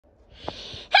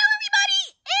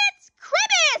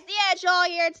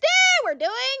Raffle here. Today we're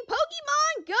doing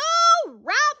Pokemon Go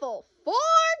Raffle for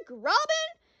Grubbin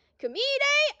Community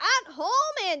at home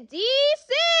in DC.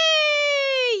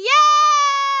 Yeah!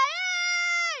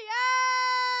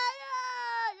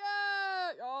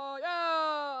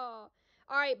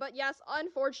 Alright, but yes,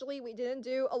 unfortunately, we didn't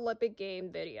do Olympic game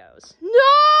videos. No!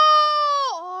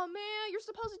 Oh man, you're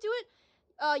supposed to do it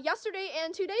yesterday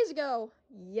and 2 days ago.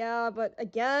 Yeah, but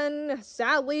again,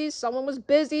 sadly, someone was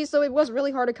busy, so it was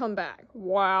really hard to come back.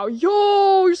 Wow,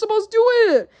 yo, you're supposed to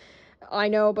do it! I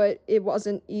know, but it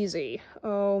wasn't easy.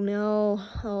 Oh no.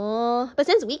 Oh, but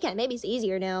since weekend, maybe it's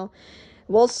easier now.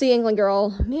 We'll see, England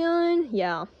girl. Man,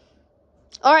 yeah.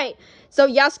 Alright, so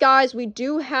yes, guys, we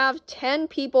do have 10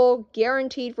 people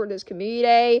guaranteed for this community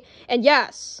day. And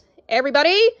yes,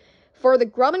 everybody, for the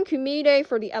Grubbin community day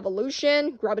for the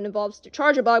evolution, Grubbin evolves to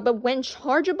Charjabug, but when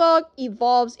Charjabug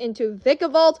evolves into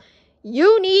Vikavolt,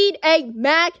 you need a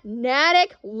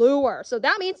magnetic lure. So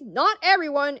that means not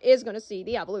everyone is going to see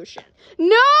the evolution.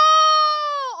 No!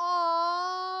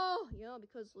 Oh, yeah,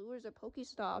 because lures are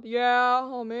Pokestop. Yeah,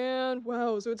 oh man,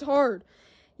 wow, so it's hard.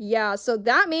 Yeah, so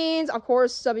that means, of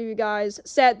course, some of you guys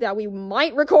said that we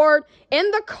might record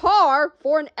in the car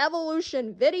for an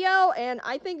evolution video, and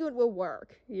I think it will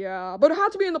work. Yeah, but it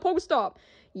had to be in the Pokestop.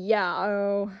 Yeah,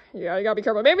 oh, yeah, you gotta be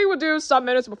careful. Maybe we'll do some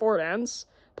minutes before it ends,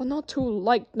 but not too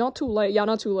late. Yeah,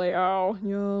 not too late. Oh,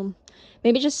 yeah.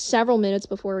 Maybe just several minutes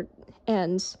before it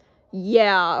ends.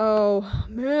 Yeah, oh,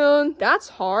 man, that's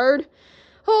hard.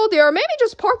 Oh dear, maybe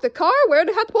just park the car where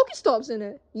it had Pokestops in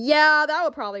it. Yeah, that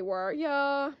would probably work.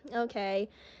 Yeah, okay.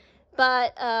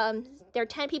 But, there are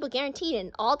 10 people guaranteed,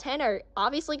 and all 10 are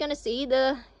obviously going to see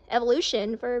the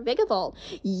evolution for Vikavolt.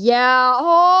 Yeah,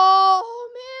 oh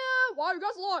man. Wow, you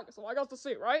guys like, so I got to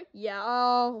see, right? Yeah,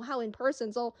 oh, how in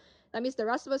person. So that means the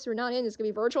rest of us who are not in is going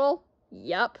to be virtual?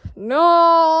 Yep.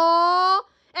 No.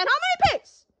 And how many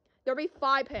picks? There'll be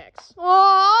 5 picks.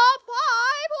 Oh, 5?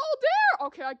 Oh, dear.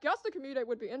 Okay, I guess the community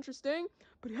would be interesting,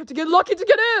 but you have to get lucky to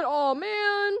get in. Oh,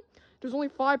 man. There's only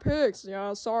 5 picks.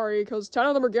 Yeah, sorry, because 10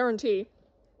 of them are guaranteed.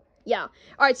 Yeah. All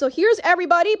right, so here's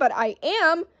everybody, but I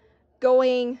am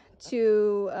going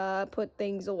to put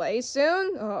things away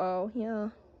soon. Uh-oh, yeah.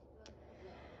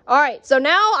 All right, so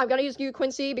now I'm going to use you,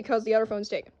 Quincy, because the other phone's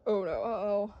taken. Oh, no.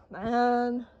 Uh-oh.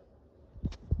 Man.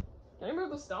 Can I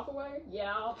move the stuff away?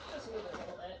 Yeah, I'll just move it a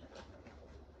little bit.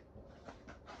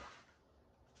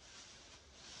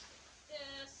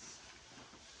 This.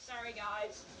 Sorry,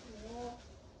 guys.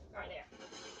 Alright, there.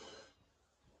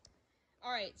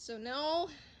 Alright, so now,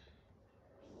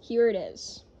 here it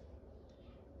is.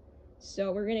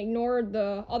 So we're gonna ignore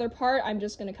the other part. I'm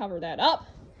just gonna cover that up.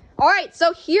 Alright,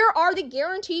 so here are the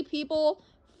guaranteed people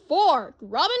for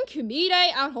Grubbin Community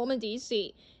Day at home in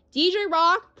DC. DJ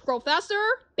Rock, Professor,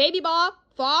 Baby Bob,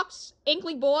 Fox,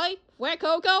 Inkling Boy,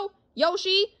 Fuecoco,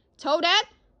 Yoshi, Toadette,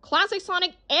 Classic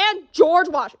Sonic, and George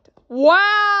Washington.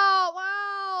 Wow!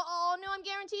 Wow! Oh no, I'm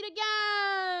guaranteed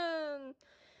again!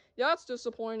 Yeah, that's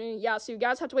disappointing. Yeah, so you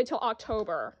guys have to wait till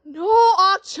October. No,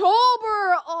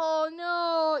 October! Oh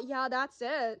no! Yeah, that's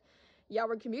it. Yeah,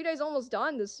 our community day's almost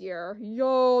done this year.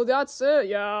 Yo, that's it,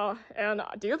 yeah. And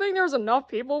do you think there's enough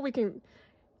people we can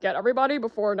get everybody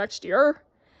before next year?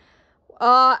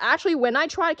 Actually, when I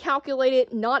try to calculate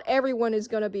it, not everyone is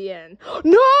gonna be in.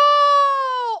 No!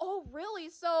 Oh, really?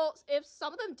 So, if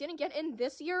some of them didn't get in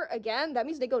this year again, that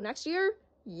means they go next year?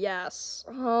 Yes.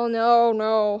 Oh,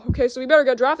 no. Okay, so we better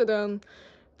get drafted then.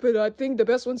 But I think the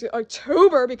best one's in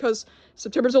October, because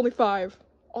September's only 5.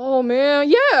 Oh, man,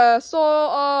 yeah.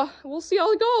 So, we'll see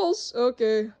how it goes.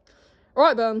 Okay.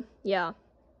 Alright, then. Yeah.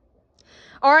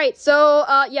 Alright, so,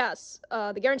 yes,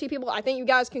 the guaranteed people, I think you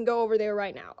guys can go over there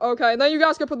right now. Okay, and then you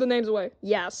guys can put the names away.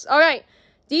 Yes. Alright,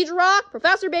 DJ Rock,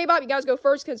 Professor Baybop, you guys go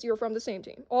first because you're from the same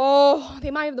team. Oh, they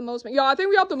might have the most, yeah, I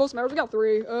think we have the most members. We got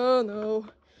 3. Oh, no.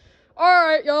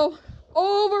 Alright, yo,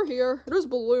 over here. There's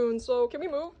balloons, so can we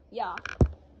move? Yeah.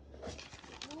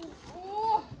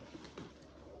 Oh.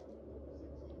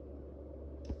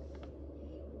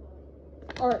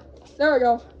 Alright, there we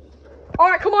go.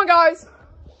 Alright, come on, guys.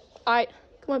 Alright.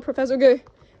 Come on, Professor Gay.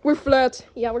 We're flat.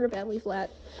 Yeah, we're badly flat.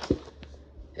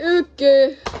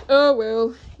 Okay. Oh,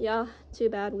 well. Yeah, too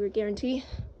bad. We were guaranteed.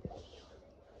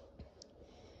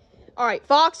 Alright,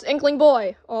 Fox, Inkling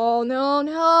Boy. Oh, no.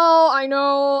 I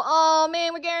know. Oh,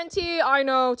 man, we're guaranteed. I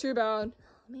know. Too bad.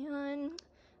 Oh, man.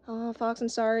 Oh, Fox, I'm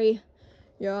sorry.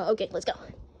 Yeah, okay, let's go.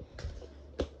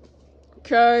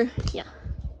 Okay. Yeah.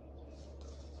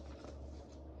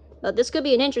 But this could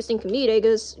be an interesting community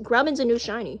because Grubbin's a new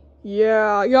shiny.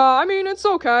 Yeah, I mean, it's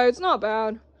okay. It's not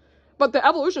bad. But the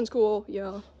evolution's cool,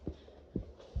 yeah.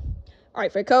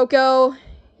 Alright, for Coco.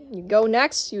 you go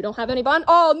next. You don't have any button.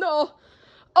 Oh, no.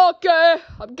 Okay,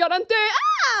 I'm guarantee.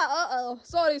 Ah! Uh-oh.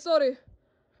 Sorry.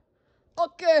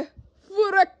 Okay,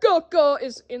 Furakoko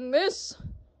is in this.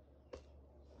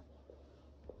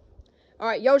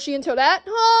 Alright, Yoshi into that.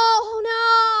 Oh,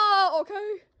 no!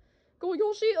 Okay. Go,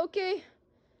 Yoshi. Okay.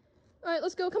 Alright,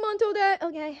 let's go. Come on, Toadette.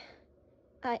 Okay.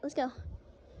 Alright, let's go.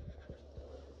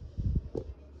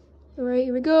 Alright,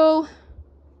 here we go.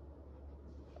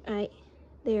 Alright,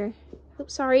 there.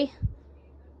 Oops, sorry.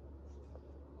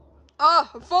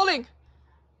 Ah, I'm falling.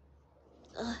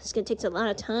 It's gonna take a lot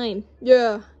of time.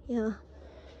 Yeah.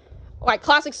 Alright,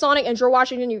 Classic Sonic and George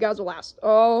Washington, you guys will last.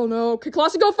 Oh no. Okay,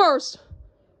 Classic go first.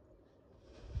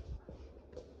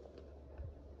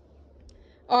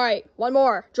 Alright, one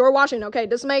more. George Washington. Okay,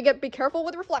 this may be careful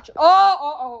with reflection.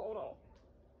 Oh no.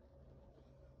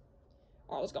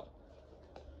 Alright, let's go.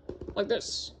 Like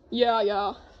this.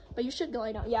 Yeah. But you should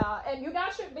glide down. Yeah, and you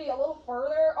guys should be a little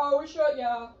further. Oh, we should,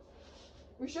 yeah.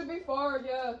 We should be far,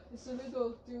 yeah. It's a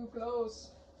little too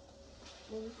close.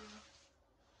 Yeah,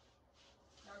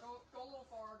 go a little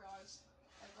far, guys.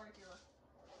 Like right here.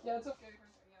 Yeah, it's okay.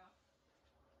 Yeah.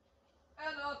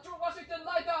 And George Washington,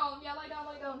 lie down. Yeah, lie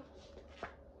down.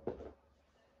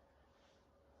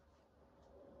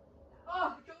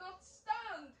 Oh, I cannot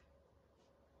stand.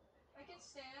 I can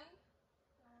stand.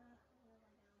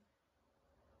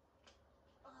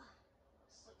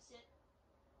 Sit.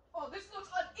 Oh, this looks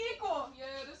unequal.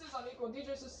 Yeah, this is unequal.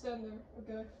 DJ just stand there.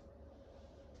 Okay.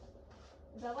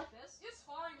 Is that like this? It's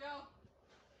fine, yeah.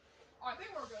 I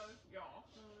think we're good. Yeah.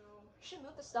 We should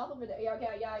move the stuff over there. Yeah.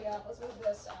 Let's move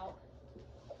this out.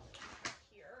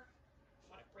 Here.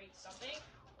 Want to break something?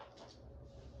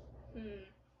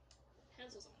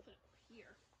 Pencils, I'm gonna put it over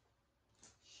here.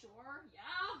 Sure,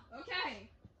 yeah. Okay.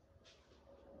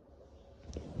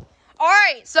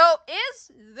 Alright, so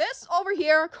is this over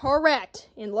here correct?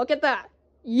 And look at that.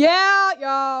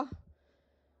 Yeah.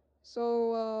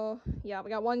 So, yeah,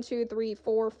 we got 1, 2, 3,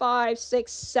 4, 5,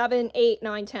 6, 7, 8,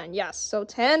 9, 10. Yes, so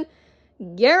 10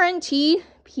 guaranteed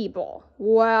people.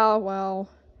 Wow.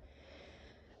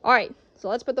 Alright, so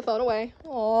let's put the phone away.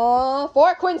 Oh,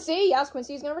 for Quincy. Yes,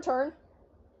 Quincy's gonna return.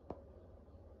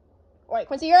 Alright,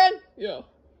 Quincy, you're in? Yeah.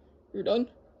 You're done?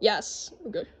 Yes.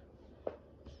 Okay.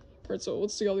 Alright, so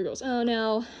let's see how it goes. Oh,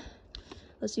 no.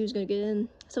 Let's see who's gonna get in.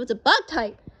 So it's a bug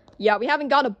type. Yeah, we haven't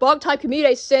got a bug type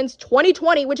community since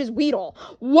 2020, which is Weedle.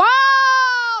 Wow!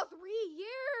 3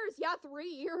 years! Yeah, 3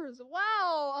 years.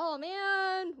 Wow. Oh,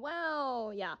 man.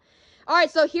 Wow. Yeah. Alright,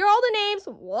 so here are all the names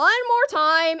one more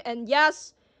time. And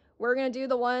yes, we're going to do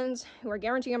the ones who are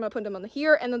guaranteed. I'm going to put them on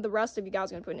here. And then the rest of you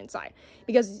guys are going to put it inside.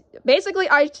 Because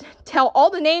basically, I tell all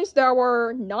the names that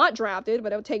were not drafted,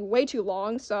 but it would take way too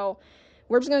long. So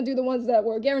we're just going to do the ones that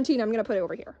were guaranteed. And I'm going to put it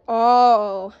over here.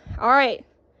 Oh, alright.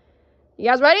 You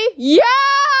guys ready? Yeah,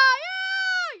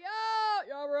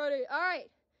 ready. All right.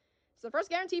 So the first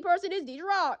guaranteed person is DJ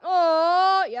Rock.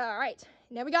 Oh, yeah, all right.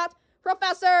 Now we got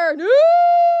Professor. No!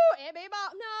 And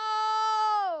Bebop.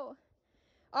 No!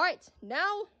 All right.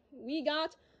 Now we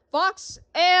got Fox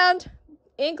and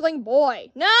Inkling Boy.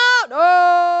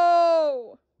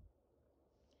 No!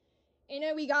 And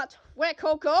then we got Wet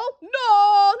Coco.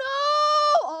 No!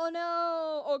 Oh,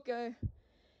 no. Okay.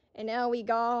 And now we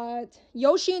got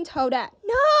Yoshi and Toadette.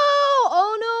 No!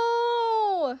 Oh,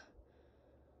 no!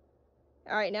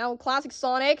 Alright, now Classic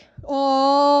Sonic.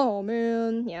 Oh,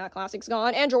 man. Yeah, Classic's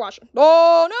gone. And George Washington.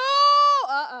 Oh,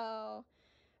 no! Uh-oh.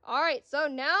 Alright, so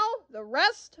now the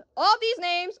rest of these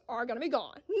names are gonna be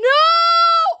gone.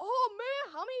 No! Oh,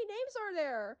 man, how many names are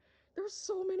there? There's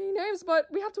so many names, but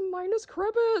we have to minus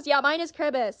Kribis. Yeah, minus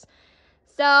Kribis.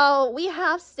 So we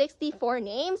have 64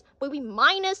 names, but we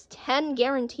minus 10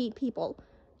 guaranteed people.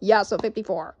 Yeah, so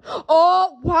 54.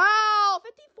 Oh, wow!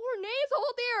 54 names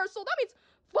out there. So that means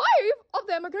 5 of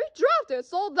them are going to be drafted.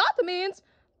 So that means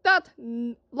that,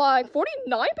 like, 49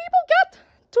 people get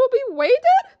to be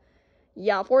weighted?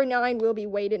 Yeah, 49 will be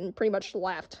weighted and pretty much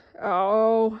left.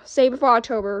 Oh, save it for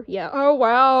October. Yeah. Oh,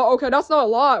 wow. Okay, that's not a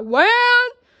lot. When?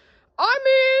 I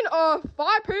mean,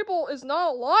 5 people is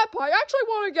not a lot, but I actually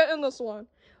want to get in this one.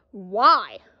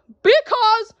 Why?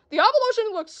 Because the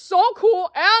evolution looks so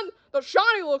cool and the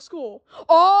shiny looks cool.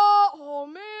 Oh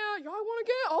man, y'all want to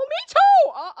get in? Oh, me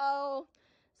too! Uh-oh.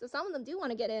 So some of them do want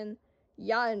to get in.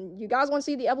 Yeah, and you guys want to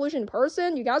see the evolution in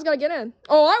person? You guys got to get in.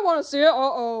 Oh, I want to see it.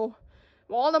 Uh-oh.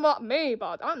 Well, not me,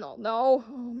 but I don't know.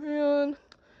 Oh, man.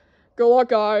 Good luck,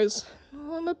 guys.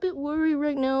 Oh, I'm a bit worried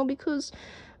right now because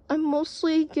I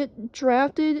mostly get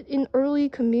drafted in early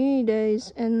community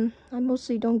days, and I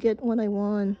mostly don't get what I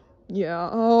want. Yeah,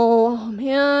 oh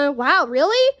man, wow,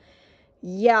 really?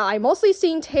 Yeah, I mostly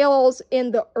seen Tails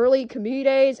in the early community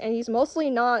days, and he's mostly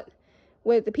not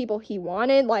with the people he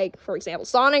wanted, like, for example,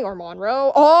 Sonic or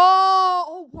Monroe.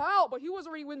 Oh, wow, but he was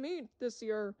already with me this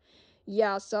year.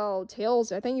 Yeah, so,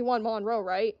 Tails, I think you want Monroe,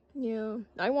 right? Yeah,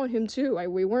 I want him too.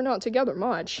 We were not together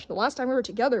much. The last time we were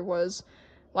together was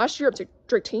last year up to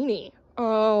Dratini.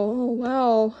 Oh,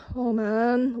 wow. Oh,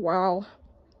 man. Wow.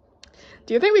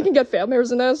 Do you think we can get fan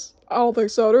members in this? I don't think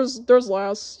so. There's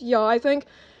less. Yeah, I think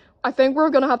we're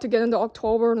gonna have to get into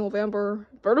October, November.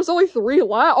 But there's only 3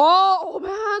 left. Oh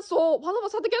man, so one of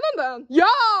us have to get in then. Yeah,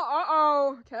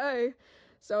 okay.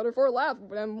 So there are 4 left,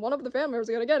 and one of the fan members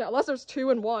are gonna get it. Unless there's 2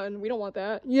 and 1. We don't want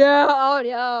that. Yeah,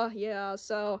 yeah,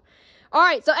 so.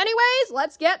 Alright, so anyways,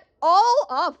 let's get all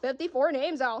of 54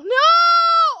 names out. No!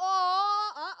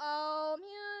 Oh,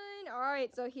 man.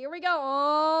 Alright, so here we go.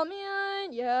 Oh,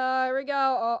 man. Yeah, here we go.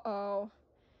 Uh-oh.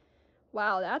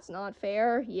 Wow, that's not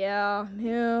fair. Yeah,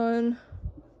 man.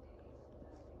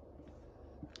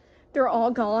 They're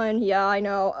all gone. Yeah, I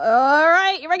know.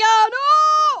 Alright, here we go. No!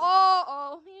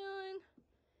 Oh, man.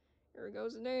 Here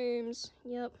goes the names.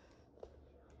 Yep.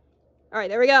 Alright,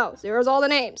 there we go. So there's all the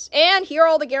names. And here are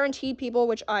all the guaranteed people,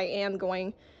 which I am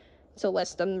going to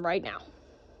list them right now.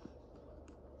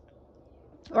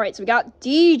 Alright, so we got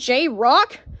DJ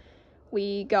Rock.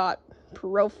 We got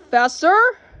Professor.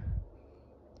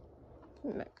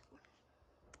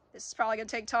 This is probably gonna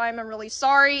take time. I'm really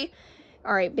sorry.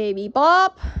 Alright, Baby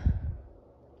Bop.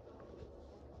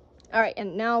 Alright,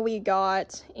 and now we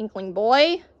got Inkling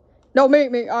Boy. No,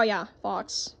 me. Oh, yeah.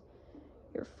 Fox.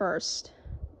 You're first.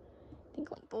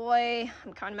 Inkling Boy.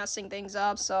 I'm kind of messing things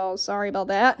up, so sorry about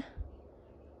that.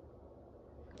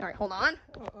 Alright, hold on.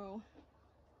 Uh-oh.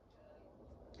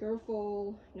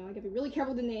 Careful. No, I gotta be really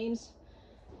careful with the names.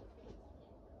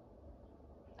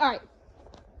 Alright.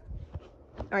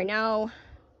 Alright, now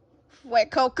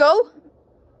Fuecoco.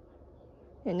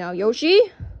 And now Yoshi.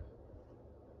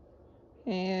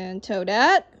 And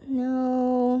Toadette.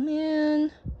 No,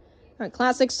 man. Alright,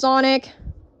 Classic Sonic.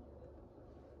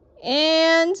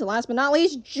 And last but not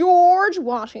least, George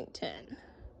Washington.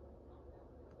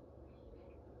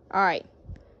 Alright.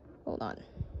 Hold on.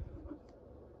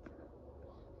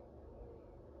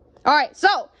 Alright,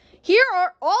 so here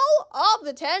are all of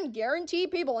the 10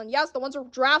 guaranteed people. And yes, the ones who are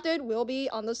drafted will be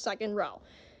on the second row.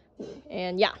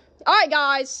 And yeah. Alright,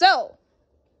 guys, so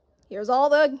here's all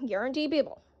the guaranteed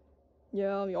people.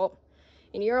 Yeah, yup.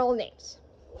 And here are all the names.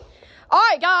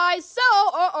 Alright, guys, so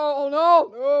oh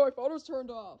no, my photo's turned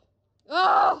off.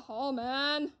 Oh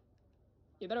man.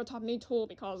 You better top me too,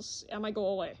 because I might go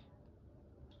away.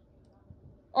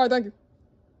 Alright, thank you.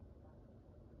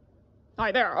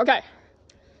 Alright, there, okay.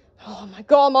 Oh my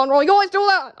god, Monroe, you always do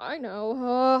that! I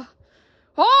know,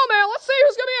 oh man, let's see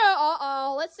who's gonna be it!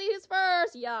 Let's see who's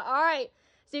first. Yeah, alright.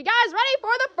 So you guys ready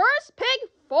for the first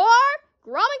pick for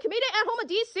Grubbin Community at home of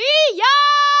DC? Yeah!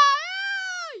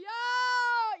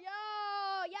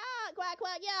 Quack,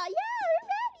 quack, yeah, we're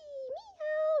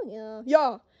ready! Meow!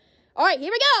 Yeah. Alright,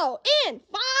 here we go! In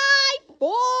 5,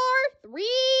 4, 3,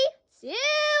 2,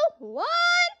 1,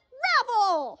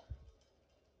 Raffle!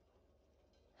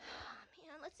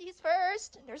 Let's see who's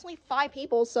first. There's only 5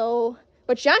 people, so...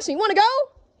 But Jackson, you wanna go?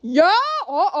 Yeah?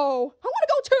 Uh-oh. I wanna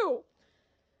go too!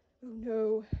 Oh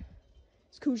no.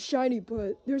 It's cool shiny,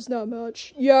 but there's not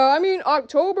much. Yeah, I mean,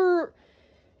 October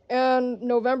and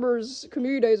November's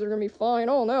community days are gonna be fine.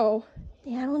 Oh no.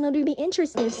 Yeah, I don't know, to be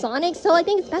interested in Sonic, so I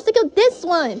think it's best to go this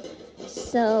one.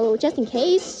 So, just in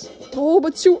case. Oh,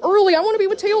 but too early. I wanna be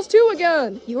with Tails too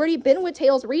again. You already been with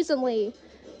Tails recently.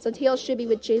 So Tails should be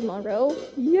with Jade Monroe?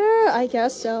 Yeah, I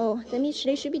guess so. That means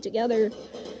they should be together.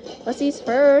 Let's see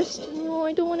first. No,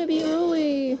 I don't want to be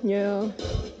early. Yeah.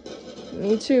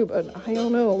 Me too, but I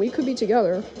don't know. We could be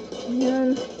together.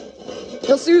 Man.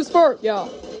 Let's see who's first. Yeah.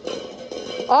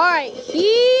 Alright,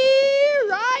 here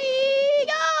I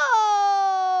go!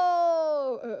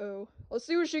 Uh-oh. Let's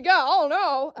see who she got. Oh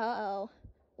no. Uh-oh.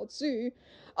 Let's see.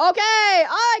 Okay,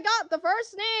 I got the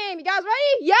first name. You guys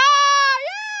ready? Yeah!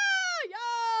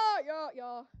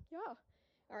 Yeah.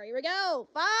 Alright, here we go.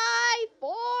 5,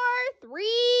 4,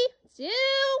 3, 2,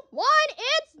 1.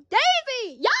 It's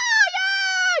Daisy! Yeah,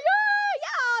 man!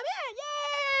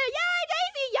 Yay,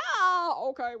 Daisy! Yeah!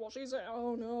 Okay, well, she's in.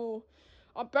 Oh, no.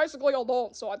 I'm basically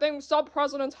alone, so I think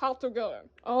sub-presidents have to get in.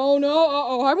 Oh, no.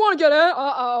 Uh-oh. I want to get in.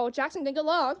 Uh-oh. Jackson, good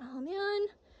luck. Oh, man.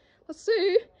 Let's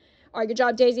see. Alright, good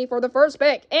job, Daisy, for the first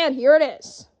pick. And here it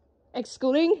is.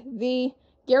 Excluding the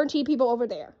guaranteed people over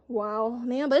there. Wow,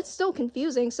 man, but it's still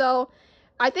confusing. So,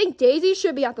 I think Daisy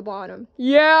should be at the bottom.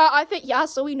 Yeah, I think, yeah,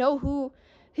 so we know who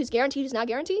is guaranteed is not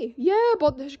guaranteed. Yeah,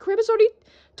 but Crib has already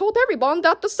told everyone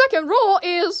that the second rule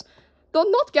is They're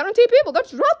not guaranteed people. They're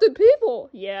drafted people.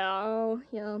 Yeah. All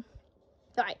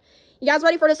right. You guys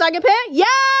ready for the second pick? Yeah.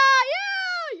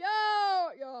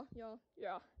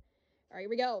 All right, here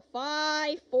we go.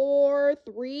 5, 4,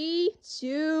 3,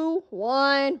 2,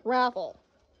 1. Raffle.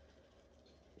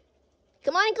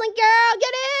 Come on, Clint girl,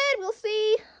 get in. We'll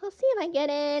see if I get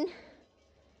in.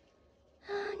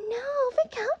 Oh no,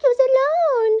 Vicalco's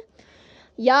alone.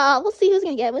 Yeah, we'll see who's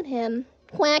gonna get with him.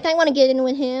 Quack, I want to get in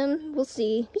with him. We'll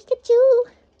see. Pikachu.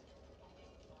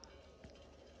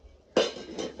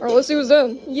 Alright, let's see who's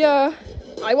in. Yeah,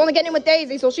 I want to get in with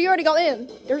Daisy, so she already got in.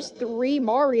 There's 3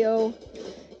 Mario.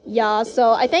 Yeah,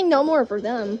 so I think no more for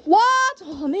them. What?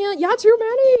 Oh man, yeah, too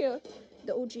many.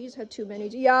 The OGs had too many.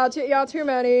 Yeah, too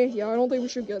many. Yeah, I don't think we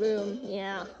should get in.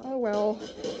 Yeah. Oh well.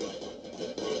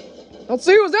 Let's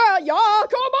see who's that. Yeah,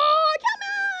 come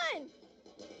on.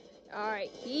 All right,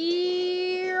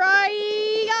 here I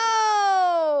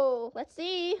go. Let's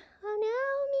see. Oh no,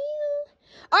 Mew.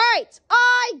 All right,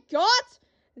 I got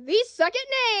the second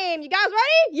name. You guys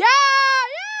ready? Yeah.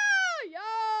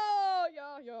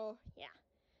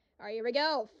 All right, here we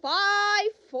go. 5,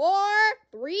 4,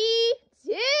 3,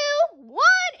 2, 1.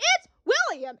 It's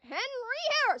William Henry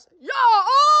Harrison. Yeah.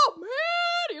 Oh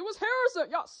man, it was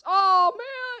Harrison. Yes. Oh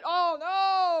man. Oh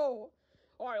no.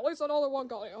 All right, at least another one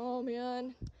got it. Oh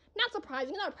man. Not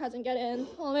surprising. Not a present get in.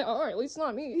 Oh man. All right, at least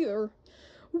not me either.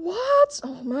 What?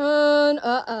 Oh man.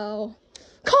 Uh-oh.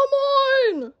 Come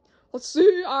on. Let's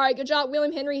see. All right, good job,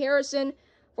 William Henry Harrison,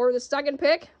 for the second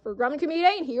pick for Grubbin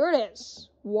Community, and here it is.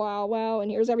 Wow, and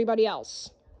here's everybody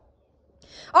else.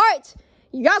 All right,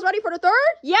 you guys ready for the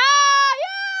third? Yeah.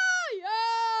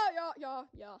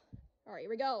 All right, here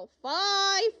we go.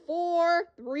 5, 4,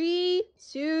 3,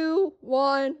 2,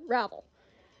 1. Raffle.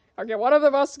 Okay, one of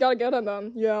us gotta get in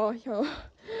them. Yeah.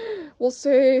 We'll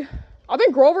see. I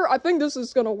think Grover, this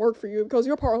is gonna work for you because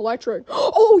you're part electric.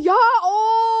 Oh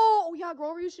yeah,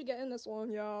 Grover, you should get in this one.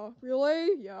 Yeah.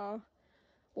 Really? Yeah.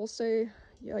 We'll see.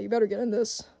 Yeah, you better get in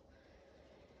this.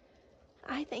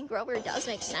 I think Grover does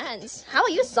make sense. How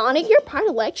about you, Sonic? You're part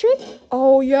electric?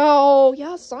 Oh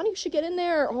yeah, Sonic should get in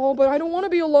there. Oh, but I don't want to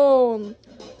be alone.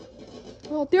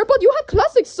 Oh dear, but you have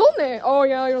classic Sonic. Oh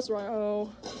yeah, that's right.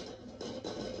 Oh.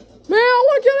 Man, I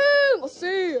want to get in. Let's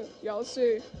see. Yeah, let's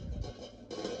see.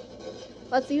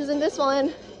 Let's see who's in this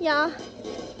one. Yeah.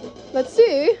 Let's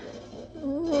see.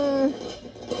 All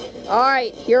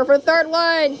right, here for the third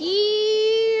one.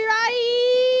 Here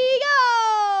I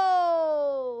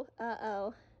go.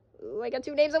 Uh-oh. Ooh, I got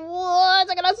 2 names at once.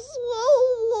 I gotta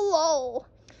swallow.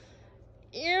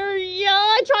 Yeah,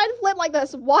 I tried to flip like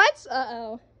this. What?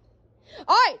 Uh-oh.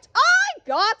 All right, I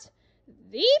got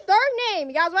the third name.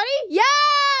 You guys ready? Yeah.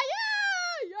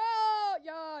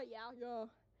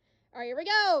 All right, here we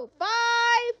go. 5,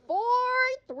 4,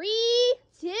 3,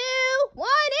 2, 1.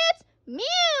 It's Mew. Yeah,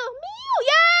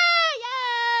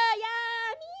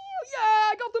 Mew. Yeah,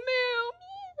 I got the Mew.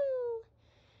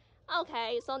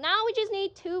 Okay, so now we just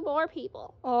need 2 more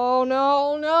people. Oh,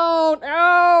 no,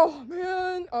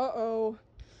 man. Uh-oh.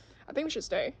 I think we should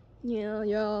stay.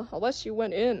 Yeah, unless you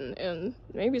went in, and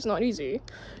maybe it's not easy.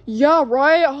 Yeah,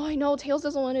 right? Oh, I know, Tails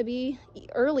doesn't want to be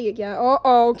early again.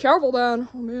 Uh-oh, careful then.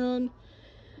 Oh, man.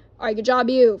 All right, good job,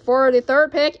 you, for the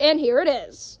third pick, and here it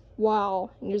is.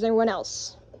 Wow, and here's everyone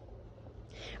else.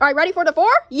 All right, ready for the 4?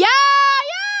 Yeah.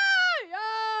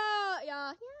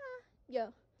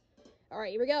 All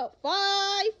right, here we go.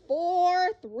 5,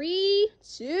 4, 3,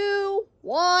 2,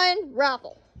 1.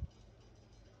 Raffle.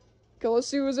 Okay, let's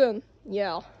see who's in.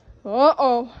 Yeah.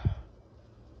 Uh-oh.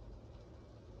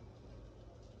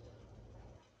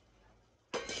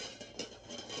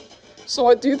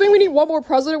 So, do you think we need one more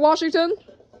President Washington?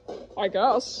 I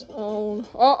guess.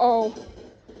 Uh-oh.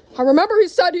 I remember he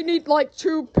said he need like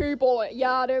 2 people.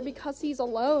 Yeah, they're because he's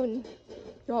alone.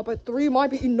 Yeah, but 3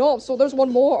 might be enough, so there's 1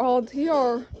 more out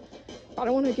here. I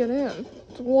don't want to get in.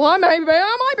 Well, maybe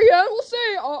I might be in. We'll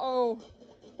see. Uh-oh.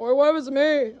 Or what was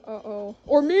me? Uh-oh.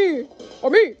 Or me.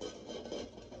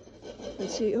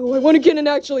 Let's see. Oh, I want to get in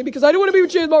actually because I don't want to be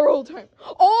with James all the time.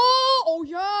 Oh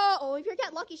yeah. Oh, if you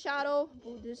get lucky, Shadow.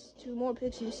 Oh, there's 2 more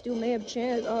picks. You still may have a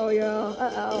chance. Oh yeah.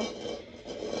 Uh-oh.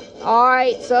 All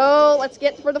right. So let's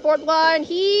get for the 4th one.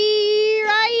 Here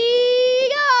I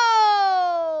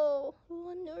go. Oh,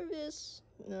 I'm nervous.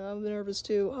 No, I'm nervous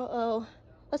too. Uh-oh.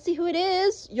 Let's see who it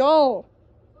is. Yo.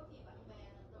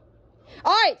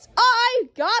 All right. I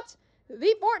got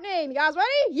the 4th name. You guys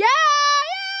ready? Yeah.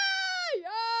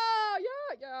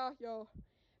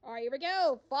 All right, here we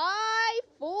go. 5,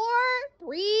 4,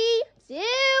 3, 2,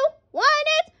 1.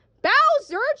 It's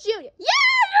Bowser Jr. Yeah!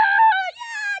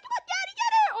 Come on, Daddy,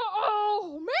 get it! Uh-oh,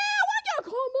 man, I want to get it.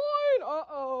 Come on.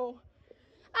 Uh-oh.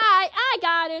 I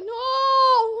got it. No,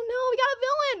 we got a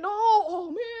villain. No, oh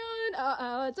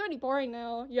man. It's already boring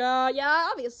now. Yeah,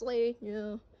 obviously.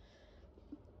 Yeah.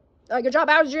 Good job,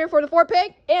 Bowser, for the 4th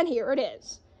pick. And here it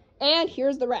is. And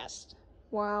here's the rest.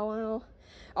 Wow.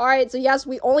 Alright, so yes,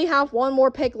 we only have one more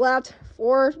pick left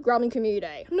for Grubbin Community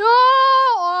Day. No!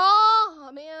 Oh,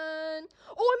 man.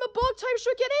 Oh, I'm a bug type,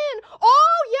 should get in.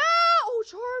 Oh, yeah! Oh,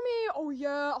 Charmy. Oh,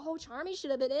 yeah. Oh, Charmy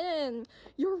should have been in.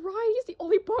 You're right, he's the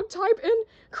only bug type in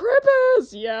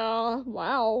Crippus. Yeah,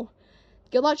 wow.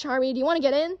 Good luck, Charmy. Do you want to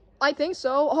get in? I think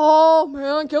so. Oh,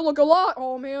 man, good luck.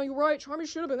 Oh, man, you're right. Charmy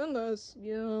should have been in this.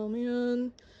 Yeah,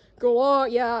 man. Good luck,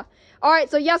 yeah.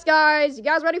 Alright, so yes, guys. You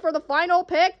guys ready for the final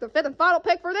pick? The 5th and final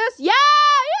pick for this? Yeah!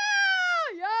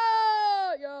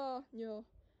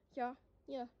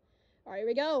 Alright, here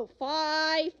we go.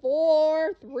 5,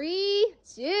 4, 3,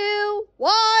 2,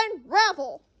 1,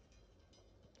 Raffle!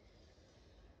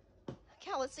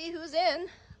 Okay, let's see who's in.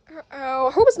 I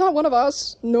hope it's not one of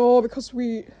us. No, because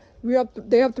they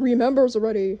have 3 members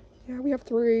already. Yeah, we have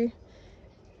 3.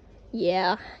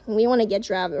 Yeah, we want to get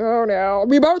drafted. Oh no,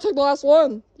 we better take the last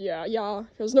one. Yeah,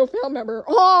 there's no family member.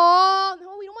 Oh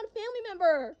no, we don't want a family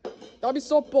member. That'd be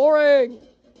so boring.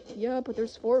 Yeah, but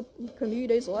there's 4 community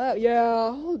days left.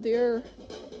 Yeah, oh dear.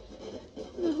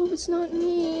 I hope it's not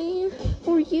me.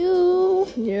 Or you.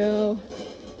 Yeah.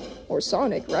 Or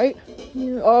Sonic, right?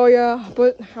 Yeah. Oh yeah,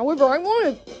 but however, I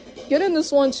want to get in this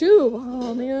one too.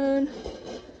 Oh man.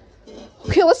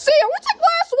 Okay, let's see. I want to take the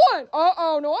last one.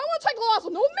 Uh-oh. No, I want to take the last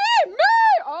one. No, me.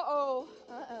 Uh-oh.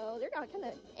 They're kind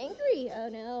of angry. Oh,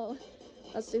 no.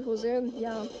 Let's see who's in.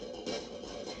 Yeah.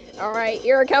 All right.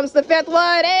 Here comes the 5th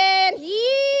one. And here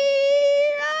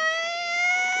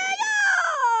I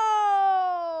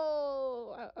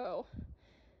go. Uh-oh.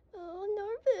 Oh,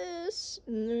 nervous.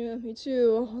 Yeah, me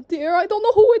too. Oh, dear. I don't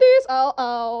know who it is.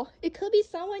 Uh-oh. It could be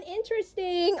someone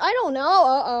interesting. I don't know.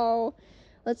 Uh-oh.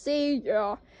 Let's see.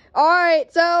 Yeah.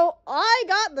 Alright, so I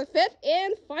got the 5th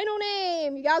and final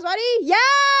name. You guys ready? Yeah!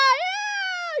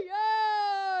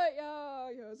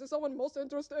 Is there someone most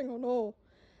interesting? Oh no.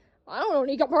 I don't know,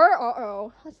 Nico Per.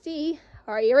 Uh-oh. Let's see.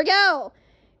 Alright, here we go.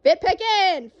 5th pick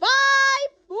in. 5,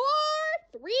 4,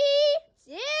 3,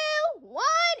 2, 1.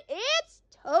 It's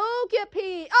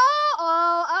Togepi.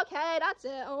 Oh, okay, that's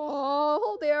it.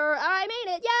 Oh, dear. I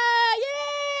made it. Yeah.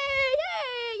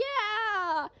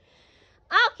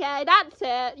 Okay, that's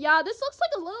it. Yeah, this looks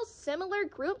like a little similar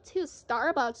group to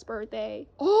Starbucks birthday.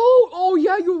 Oh,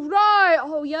 yeah, you're right.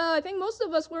 Oh, yeah, I think most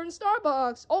of us were in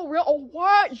Starbucks. Oh, real? Oh,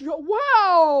 what?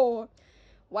 Wow.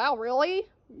 Wow, really?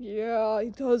 Yeah,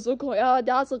 it does look like, a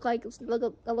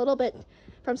little bit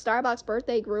from Starbucks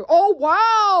birthday group. Oh,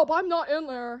 wow, but I'm not in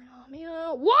there. Oh,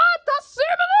 man. What? That's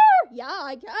similar? Yeah,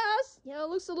 I guess. Yeah, it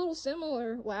looks a little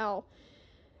similar. Wow.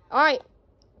 All right.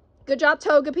 Good job,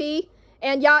 Togepi.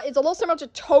 And yeah, it's a little similar to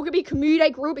Togepi Community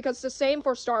Group because it's the same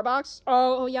for Starbucks.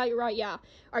 Oh yeah, you're right, yeah.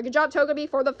 Alright, good job, Togepi,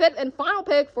 for the 5th and final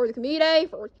pick for the Community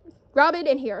for Grubbin,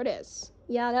 and here it is.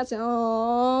 Yeah, that's it.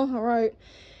 Oh, alright.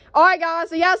 Alright, guys,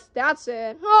 so yes, that's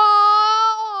it.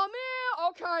 Oh, man,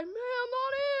 okay, man, I'm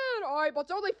not in. Alright, but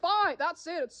it's only 5, that's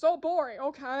it, it's so boring,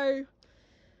 okay.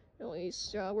 At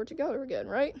least, we're together again,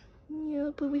 right? Yeah,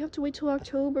 but we have to wait till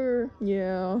October.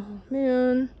 Yeah,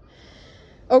 man.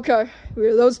 Okay,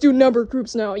 let's do number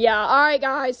groups now. Yeah, alright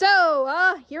guys,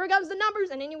 so, here comes the numbers,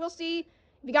 and then you will see if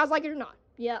you guys like it or not.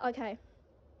 Yeah, okay.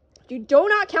 You do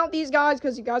not count these guys,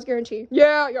 because you guys guarantee.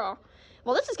 Yeah.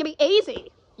 Well, this is gonna be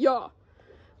easy. Yeah.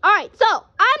 Alright, so,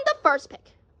 I'm the 1st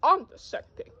pick. I'm the 2nd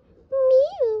pick.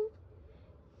 Mew.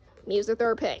 Mew's the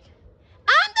 3rd pick.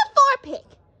 I'm the 4th pick.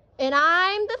 And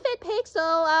I'm the 5th pick,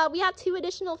 so, we have 2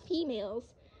 additional females.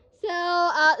 So,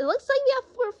 it looks like we have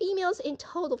 4 females in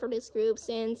total for this group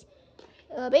since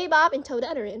Baby Bob and Toad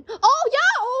are in. Oh,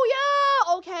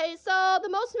 yeah! Okay, so the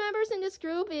most members in this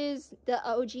group is the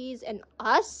OGs and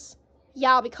us.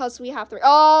 Yeah, because we have 3.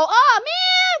 Oh,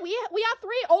 man! We have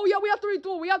 3. Oh, yeah, we have 3.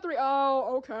 We have 3.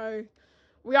 Oh, okay.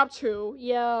 We have 2.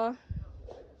 Yeah.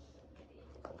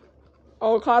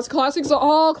 Oh, classics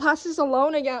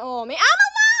alone again. Oh, man. I'm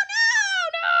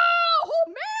alone! No! Oh,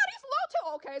 man, he's alone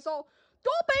too. Okay, so... Go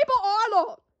people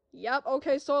Arlo! Yep,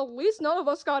 okay, so at least none of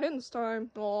us got in this time.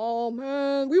 Oh,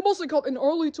 man. We mostly got in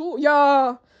early, too.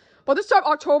 Yeah. But this time,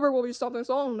 October will be something,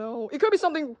 so I don't know. It could be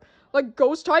something like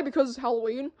ghost type because it's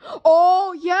Halloween.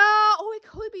 Oh, yeah. Oh, it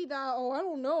could be that. Oh, I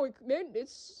don't know.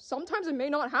 Sometimes it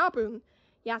may not happen.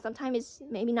 Yeah, sometimes it's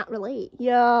maybe not relate.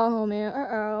 Yeah, oh, man.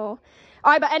 Uh-oh.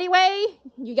 Alright, but anyway,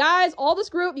 you guys, all this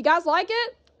group, you guys like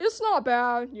it? It's not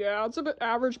bad. Yeah, it's a bit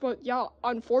average, but yeah,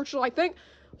 unfortunately, I think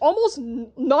almost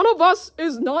none of us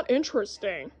is not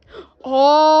interesting.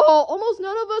 Oh, almost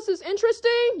none of us is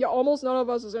interesting? Yeah, almost none of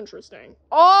us is interesting.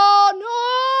 Oh,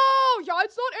 no! Yeah,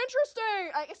 it's not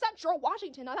interesting! Except Joe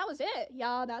Washington. No, that was it.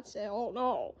 Yeah, that's it. Oh,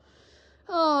 no.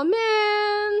 Oh,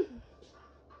 man.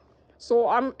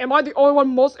 So, am I the only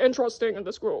one most interesting in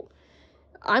this group?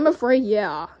 I'm afraid,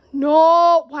 yeah.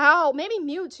 No, wow, maybe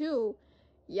Mew, too.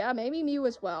 Yeah, maybe Mew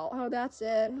as well. Oh, that's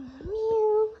it.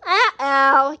 Mew.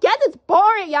 Uh-oh. Yeah, it's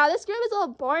boring. Yeah, this group is a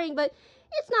little boring, but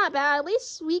it's not bad. At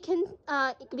least we can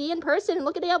be in person and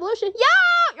look at the evolution.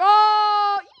 Yeah!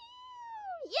 Oh!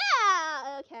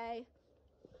 Yeah! Okay.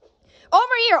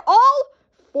 Over here, all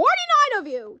 49 of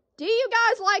you. Do you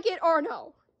guys like it or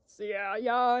no? So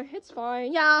yeah, it's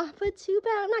fine. Yeah, but too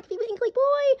bad I'm not gonna be with Inkling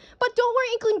Boy. But don't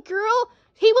worry, Inkling Girl.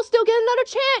 He will still get another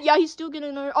chance. Yeah, he's still getting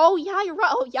another. Oh, yeah, you're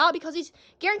right. Oh, yeah, because he's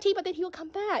guaranteed, but then he'll come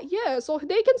back. Yeah, so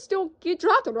they can still get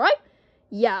drafted, right?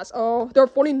 Yes. Oh, they're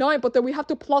 49, but then we have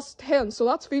to plus 10, so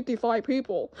that's 55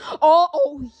 people.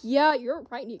 Oh, yeah, you're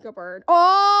right, Nika Bird.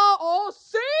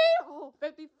 See? Oh,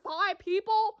 55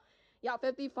 people? Yeah,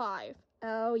 55.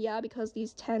 Oh, yeah, because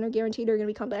these 10 are guaranteed are going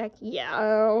to come back. Yeah,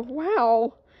 oh,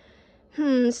 wow.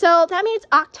 So that means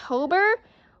October,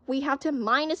 we have to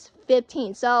minus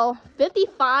 15. So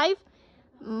 55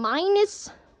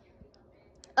 minus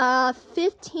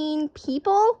 15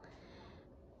 people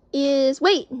is,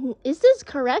 wait, is this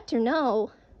correct or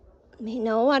no?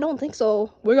 No, I don't think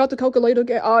so. We got to calculate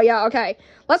again. Oh, yeah, okay.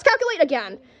 Let's calculate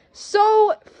again.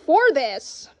 So for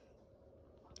this,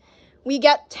 we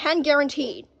get 10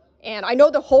 guaranteed. And I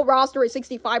know the whole roster is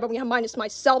 65, but we have minus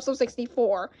myself, so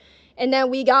 64. And then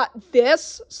we got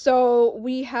this, so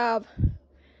we have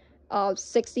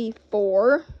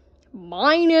 64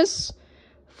 minus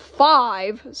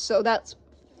 5, so that's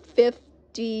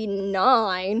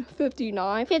 59,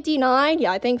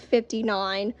 yeah, I think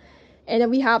 59, and then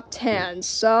we have 10,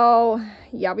 so,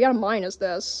 yeah, we gotta minus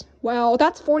this. Well,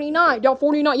 that's 49, yeah,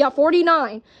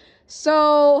 49,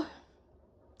 so,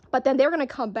 but then they're gonna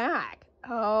come back.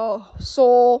 Oh,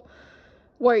 so,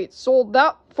 wait, so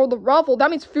that, for the Raffle, that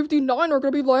means 59 are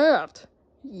gonna be left.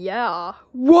 Yeah.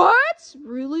 What?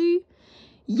 Really?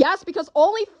 Yes, because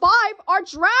only 5 are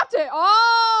drafted.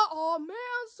 Oh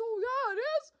man, so yeah, it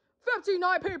is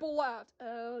 59 people left.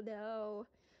 Oh no.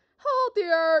 Oh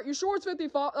dear, you sure it's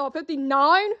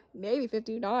 59? Maybe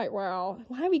 59, wow.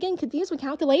 Why are we getting confused with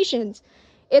calculations?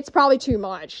 It's probably too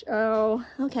much. Oh,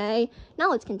 okay. Now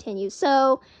let's continue.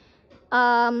 So,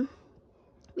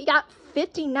 we got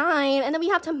 59, and then we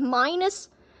have to minus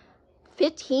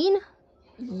 15?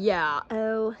 Yeah,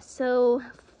 oh, so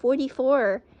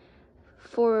 44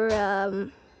 for,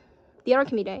 the other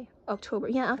community, October,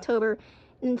 yeah, October,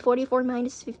 and 44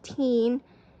 minus 15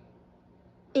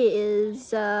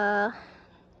 is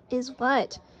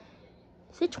what?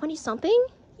 Is it 20-something?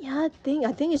 Yeah, I think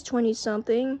it's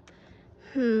 20-something.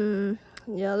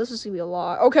 Yeah, this is gonna be a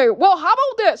lot. Okay, well, how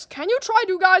about this? Can you try,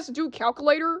 you guys, to do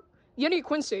calculator? You need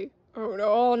Quincy.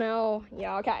 Oh, no.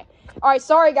 Yeah, okay. Alright,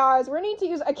 sorry, guys. We're gonna need to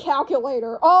use a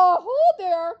calculator. Oh, hold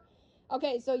there.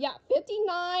 Okay, so, yeah,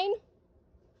 59.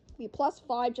 We plus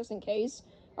 5 just in case.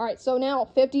 Alright, so now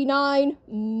 59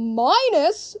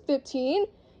 minus 15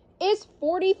 is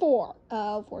 44.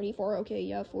 44. Okay,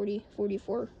 yeah,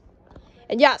 44.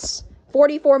 And yes,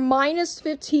 44 minus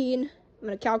 15. I'm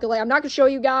gonna calculate. I'm not gonna show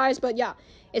you guys, but yeah,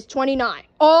 it's 29.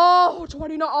 Oh,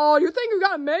 29. Oh, you think you're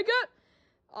gonna make it?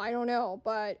 I don't know,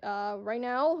 but right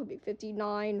now, it'll be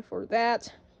 59 for that.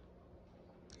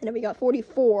 And then we got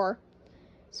 44.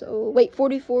 So, wait,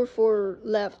 44 for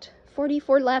left.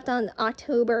 44 left on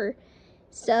October.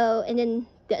 So, and then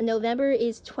the November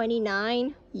is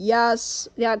 29. Yes,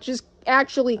 yeah, just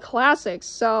actually classics.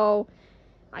 So,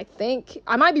 I think,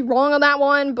 I might be wrong on that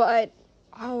one, but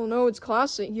I don't know, it's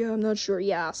classic. Yeah, I'm not sure.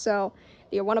 Yeah, so,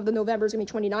 yeah, one of the November is going to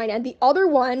be 29. And the other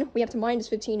one, we have to minus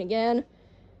 15 again.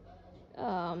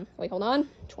 Wait, hold on.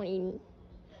 29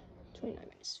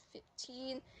 minus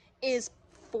 15 is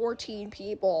 14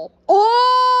 people.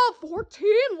 Oh, 14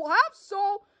 left?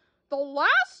 So, the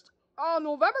last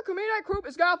November community group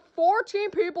is got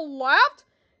 14 people left?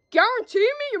 Guarantee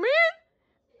me, you mean?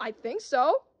 I think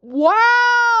so. Wow!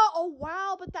 Oh,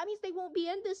 wow, but that means they won't be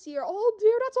in this year. Oh,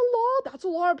 dear, that's a lot. That's a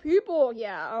lot of people.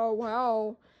 Yeah, oh,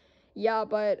 wow. Yeah,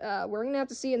 but we're gonna have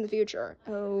to see in the future.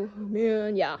 Oh,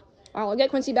 man, yeah. Alright, I'll get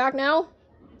Quincy back now.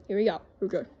 Here we go.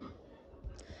 Okay.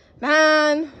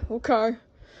 Man, okay.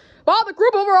 Well, the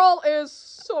group overall is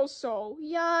so-so.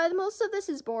 Yeah, most of this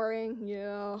is boring.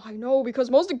 Yeah, I know, because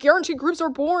most of the guaranteed groups are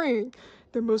boring.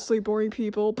 They're mostly boring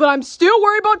people. But I'm still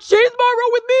worried about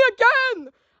Cheeseburger with me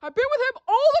again! I've been with him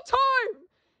all the time!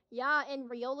 Yeah, and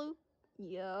Riolu.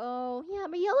 Yo, yeah,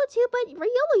 Riolo too, but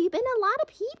Riolo, you've been a lot of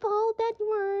people that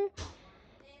were,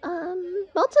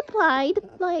 multiplied,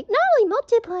 like, not only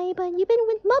multiplied, but you've been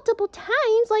with multiple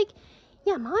times, like,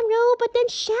 yeah, Monroe, but then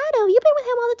Shadow, you've been with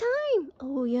him all the time.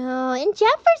 Oh, yeah, and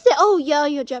Jefferson, oh,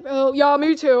 yeah, Jefferson. Oh, yeah,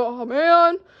 me too. Oh,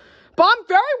 man. But I'm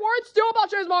very worried still about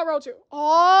James Monroe, too.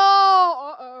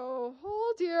 Oh, uh-oh.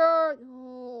 Oh, dear.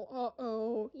 No,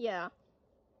 uh-oh. Yeah.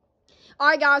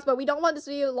 Alright, guys, but we don't want this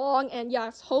video long, and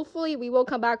yes, hopefully we will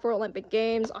come back for Olympic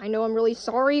Games. I know I'm really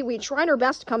sorry. We tried our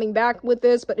best coming back with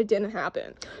this, but it didn't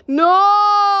happen. No!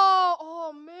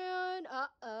 Oh, man.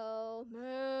 Uh-oh,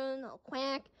 man. Oh,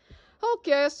 quack.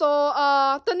 Okay, so,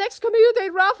 the next community day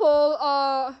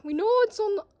raffle, we know it's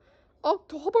on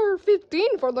October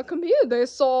 15th for the community day,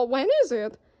 so when is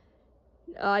it?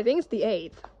 I think it's the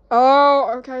 8th.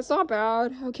 Oh, okay, it's not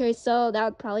bad. Okay, so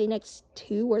that probably next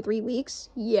 2 or 3 weeks.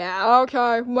 Yeah,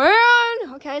 okay,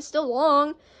 man. Okay, it's still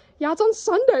long. Yeah, it's on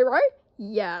Sunday, right?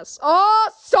 Yes. Oh,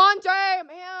 Sunday,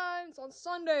 man. It's on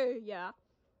Sunday. Yeah.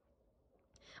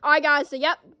 All right, guys. So,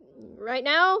 yep. Right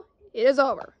now, it is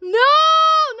over. No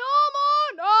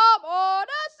more.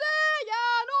 That's it.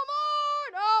 Yeah,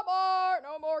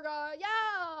 no more, guys.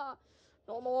 Yeah.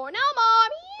 No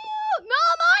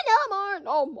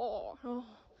more. Oh.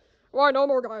 Alright, no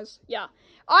more, guys. Yeah.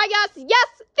 Alright, guys. Yes,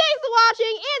 thanks for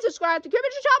watching, and subscribe to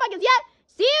Grubbin Shop. Yet,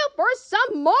 see you for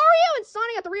some Mario and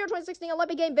Sonic at the Rio 2016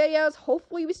 Olympic Game videos.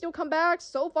 Hopefully, we still come back.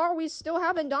 So far, we still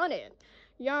haven't done it.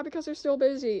 Yeah, because they're still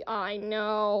busy. I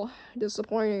know.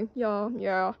 Disappointing.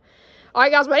 Yeah.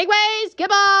 Alright, guys. But anyways,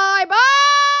 goodbye. Bye. Bye.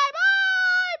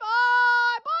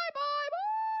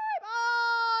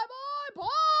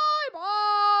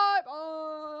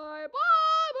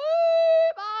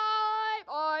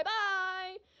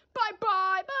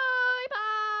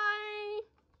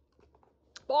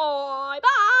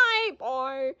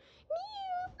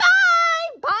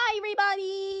 Bye,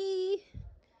 everybody.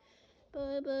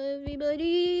 Bye,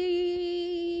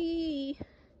 everybody.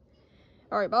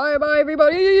 All right, bye,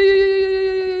 everybody.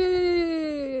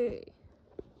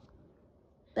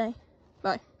 Bye.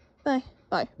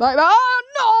 Oh,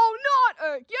 no, not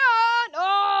again.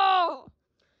 Oh.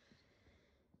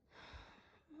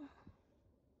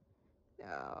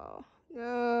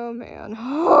 No, man.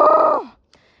 Oh,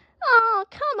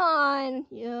 come on.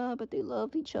 Yeah, but they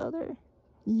love each other.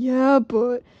 Yeah,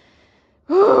 but...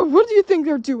 what do you think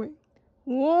they're doing?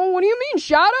 Well, what do you mean,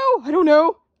 Shadow? I don't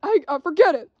know. I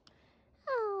forget it.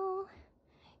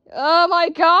 Oh my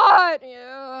god.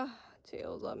 Yeah.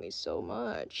 Tails love me so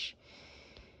much.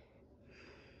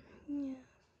 Yeah.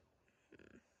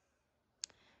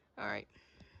 Alright.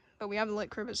 But we haven't let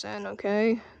Krivis in,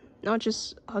 okay? Not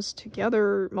just us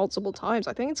together multiple times.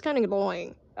 I think it's kind of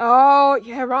annoying. Oh,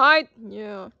 yeah, right?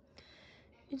 Yeah.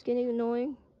 It's getting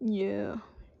annoying? Yeah.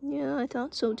 Yeah, I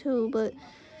thought so too, but...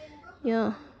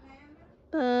 yeah.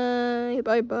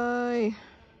 Bye.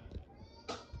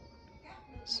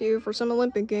 See you for some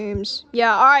Olympic Games.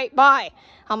 Yeah, alright, bye.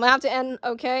 I'm gonna have to end,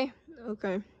 okay?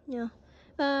 Okay, yeah.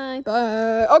 Bye. Okay,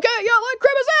 yeah, let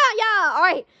Krivis out! Yeah,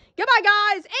 alright. Goodbye,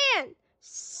 guys, and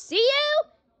see you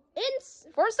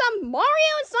for some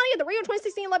Mario and Sonic at the Rio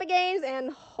 2016 Olympic Games,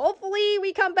 and hopefully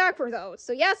we come back for those.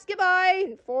 So yes,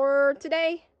 goodbye for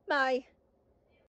today. Bye.